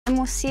The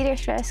most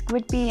serious risk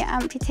would be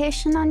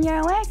amputation on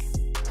your leg.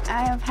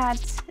 I have had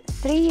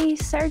 3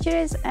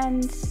 surgeries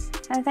and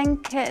I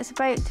think it's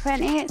about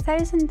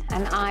 28,000.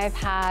 And I've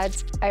had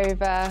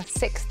over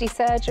 60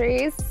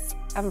 surgeries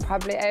and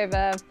probably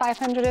over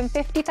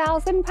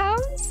 £550,000.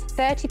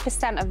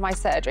 30% of my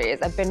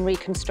surgeries have been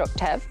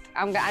reconstructive.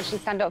 I'm gonna actually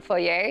stand up for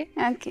you.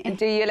 Okay. And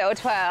do your little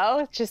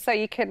twirl, just so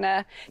you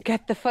can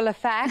get the full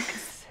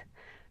effects.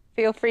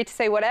 Feel free to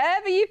say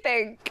whatever you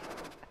think.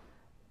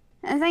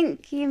 I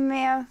think you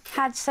may have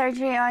had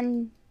surgery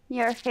on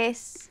your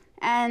face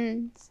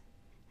and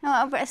a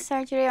little bit of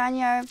surgery on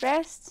your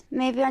breast,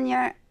 maybe on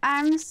your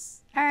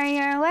arms or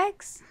your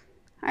legs,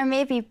 or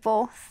maybe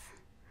both.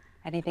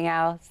 Anything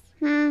else?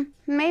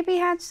 Maybe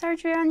had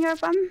surgery on your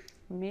bum.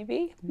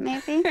 Maybe.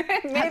 Maybe.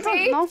 Maybe. I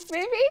don't know.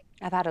 Maybe.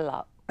 I've had a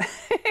lot.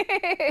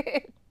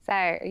 So,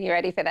 are you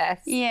ready for this?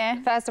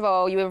 Yeah. First of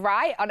all, you were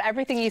right on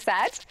everything you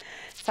said.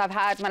 So I've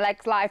had my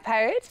legs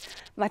lipoed,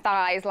 my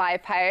thighs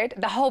lipoed,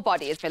 the whole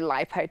body has been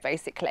lipoed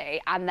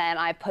basically. And then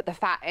I put the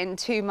fat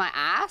into my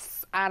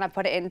ass and I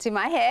put it into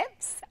my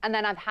hips. And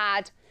then I've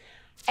had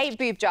 8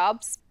 boob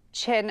jobs,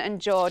 chin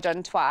and jaw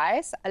done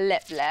twice, a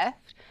lip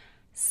lift,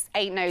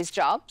 8 nose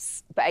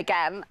jobs. But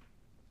again,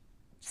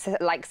 so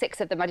like 6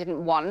 of them I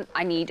didn't want,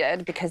 I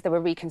needed because they were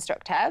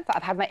reconstructive.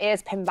 I've had my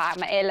ears pinned back,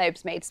 my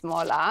earlobes made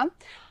smaller,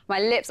 my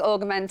lips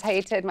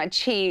augmentated, my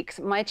cheeks,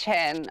 my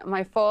chin,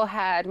 my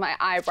forehead, my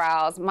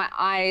eyebrows, my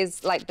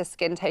eyes, like the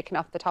skin taken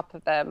off the top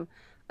of them,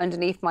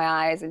 underneath my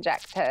eyes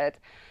injected.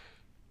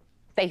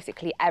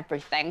 Basically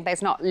everything.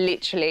 There's not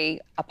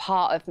literally a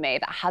part of me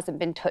that hasn't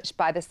been touched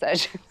by the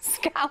surgeon's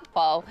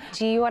scalpel.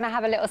 Do you want to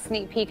have a little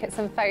sneak peek at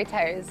some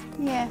photos?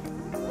 Yeah.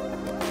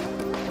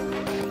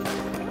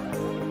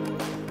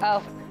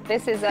 Oh,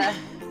 this is a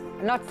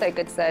not so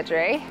good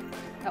surgery.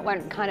 That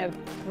went kind of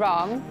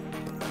wrong.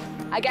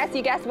 I guess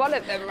you guessed one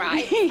of them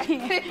right.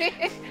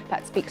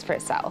 That speaks for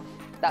itself.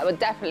 That was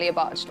definitely a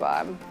botched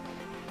one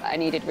that I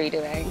needed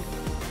redoing.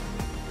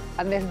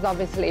 And this is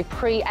obviously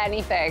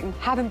pre-anything.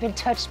 Haven't been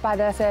touched by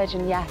the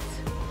surgeon yet.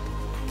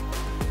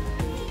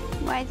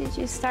 Why did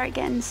you start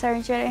getting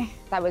surgery?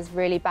 I was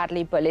really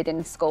badly bullied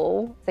in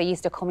school. They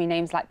used to call me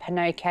names like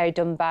Pinocchio,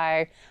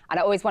 Dumbo, and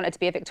I always wanted to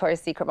be a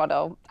Victoria's Secret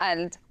model.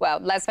 And,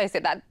 well, let's face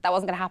it, that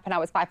wasn't going to happen. I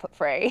was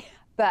 5'3".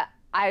 But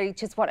I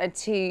just wanted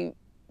to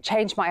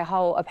change my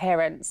whole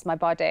appearance, my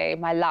body,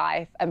 my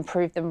life, and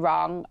prove them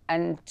wrong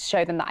and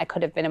show them that I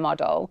could have been a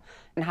model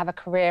and have a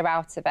career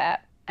out of it.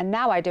 And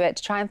now I do it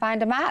to try and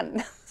find a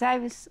man. I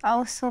was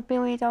also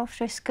bullied all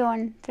through school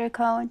and through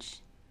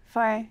college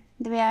for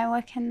the way I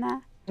look in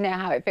that. You know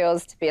how it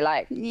feels to be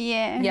like,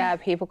 yeah,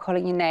 people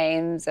calling you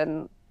names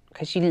and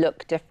because you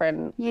look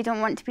different. You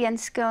don't want to be in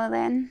school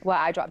then? Well,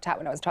 I dropped out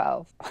when I was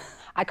 12.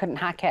 I couldn't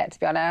hack it, to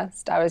be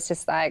honest. I was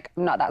just like,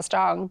 I'm not that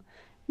strong.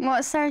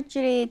 What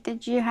surgery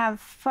did you have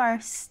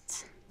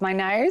first? My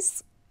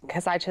nose,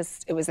 because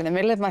it was in the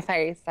middle of my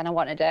face and I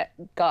wanted it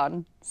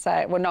gone.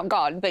 So, well, not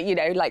gone, but, you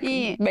know, like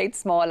made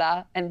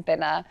smaller and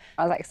thinner.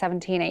 I was like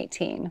 17,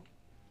 18.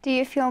 Do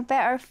you feel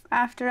better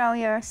after all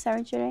your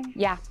surgery?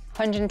 Yeah,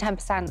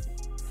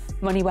 110%.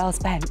 Money well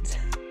spent.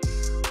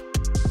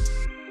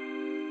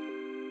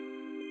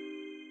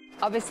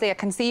 Obviously, I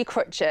can see your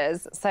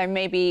crutches, so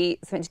maybe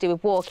something to do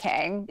with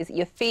walking. Is it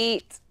your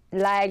feet,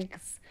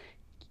 legs?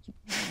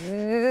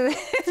 I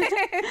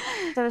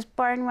was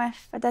born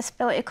with a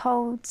disability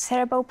called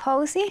cerebral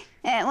palsy.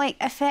 It, like,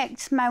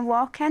 affects my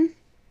walking.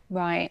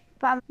 Right.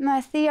 But my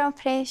 3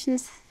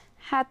 operations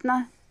had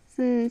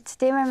nothing to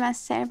do with my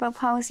cerebral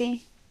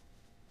palsy.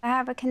 I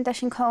have a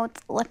condition called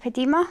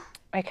lipedema.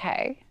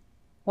 OK.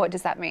 What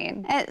does that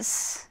mean?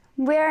 It's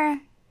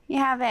where you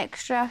have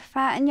extra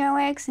fat in your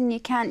legs and you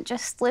can't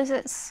just lose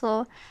it,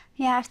 so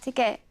you have to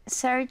get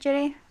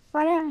surgery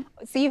for it.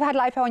 So you've had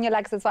lipo on your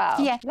legs as well?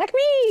 Yeah. Like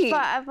me!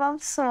 But I've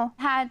also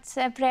had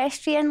a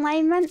breast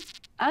realignment,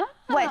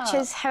 which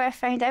is how I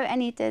found out I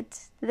needed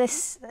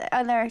this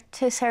other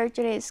 2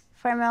 surgeries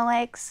for my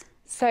legs.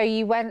 So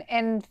you went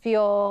in for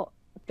your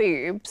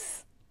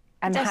boobs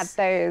and had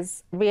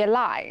those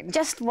realigned?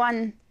 Just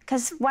one,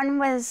 because one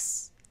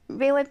was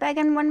really big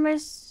and one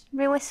was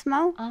really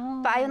small.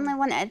 Oh. But I only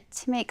wanted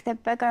to make the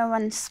bigger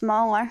one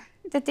smaller.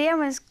 The day I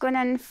was going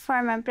in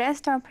for my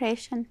breast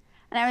operation,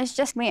 and I was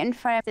just waiting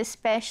for the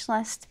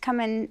specialist to come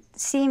and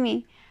see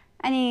me,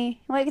 and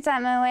he looked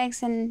at my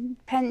legs and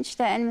pinched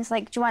it and was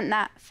like, do you want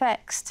that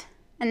fixed?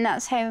 And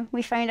that's how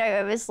we found out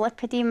it was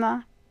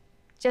lipedema,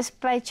 just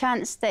by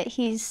chance that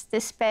he's the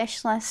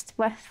specialist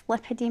with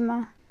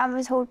lipedema. I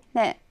was told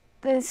that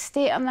the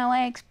state of my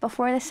legs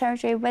before the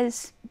surgery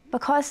was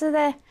because of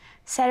the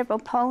cerebral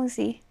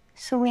palsy,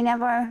 so we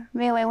never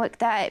really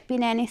looked at it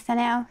being anything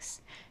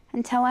else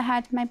until I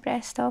had my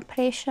breast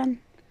operation.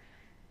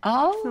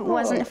 Oh. If it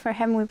wasn't for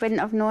him, we wouldn't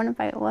have known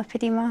about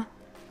lipedema.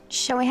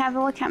 Shall we have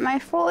a look at my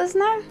photos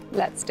now?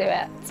 Let's do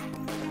it.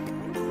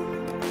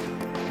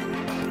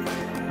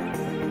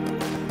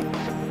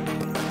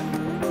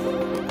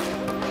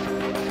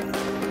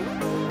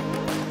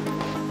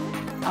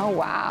 Oh,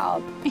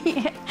 wow.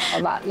 Yeah.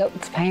 Oh, that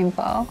looked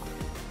painful.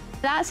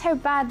 That's how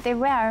bad they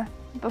were.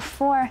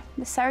 before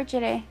the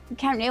surgery. You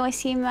can't really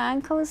see my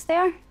ankles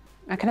there.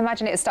 I can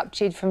imagine it stopped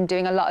you from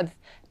doing a lot of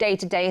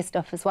day-to-day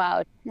stuff as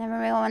well. Never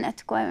really wanted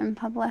to go out in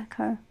public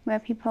or where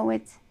people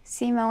would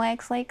see my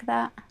legs like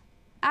that.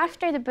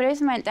 After the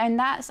bruising went down,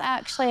 that's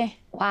actually...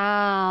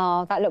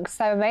 Wow, that looks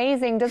so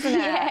amazing, doesn't it?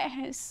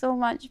 Yeah, it's so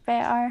much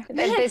better.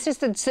 It's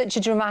just such a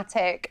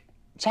dramatic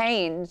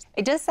change.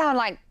 It does sound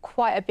like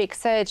quite a big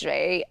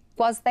surgery.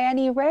 Was there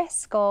any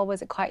risk or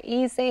was it quite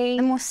easy?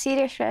 The most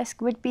serious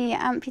risk would be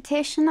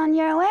amputation on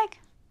your leg.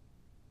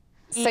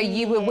 So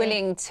you were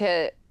willing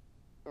to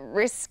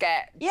risk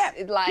it? Yeah.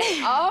 Like,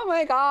 oh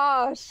my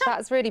gosh,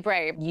 that's really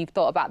brave. You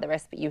thought about the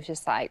risk, but you were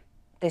just like,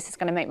 this is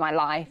going to make my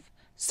life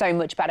so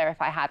much better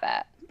if I have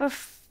it.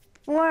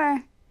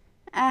 Before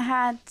I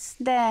had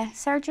the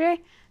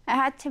surgery, I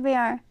had to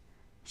wear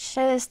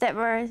shoes that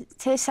were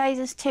 2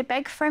 sizes too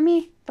big for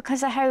me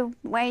because of how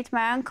wide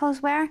my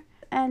ankles were.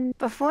 And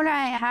before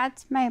I had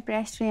my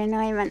breast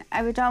realignment,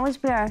 I would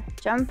always wear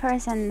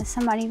jumpers in the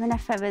summer, even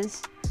if it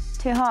was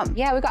too hot.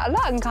 Yeah, we've got a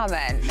lot in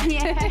common.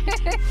 Yeah.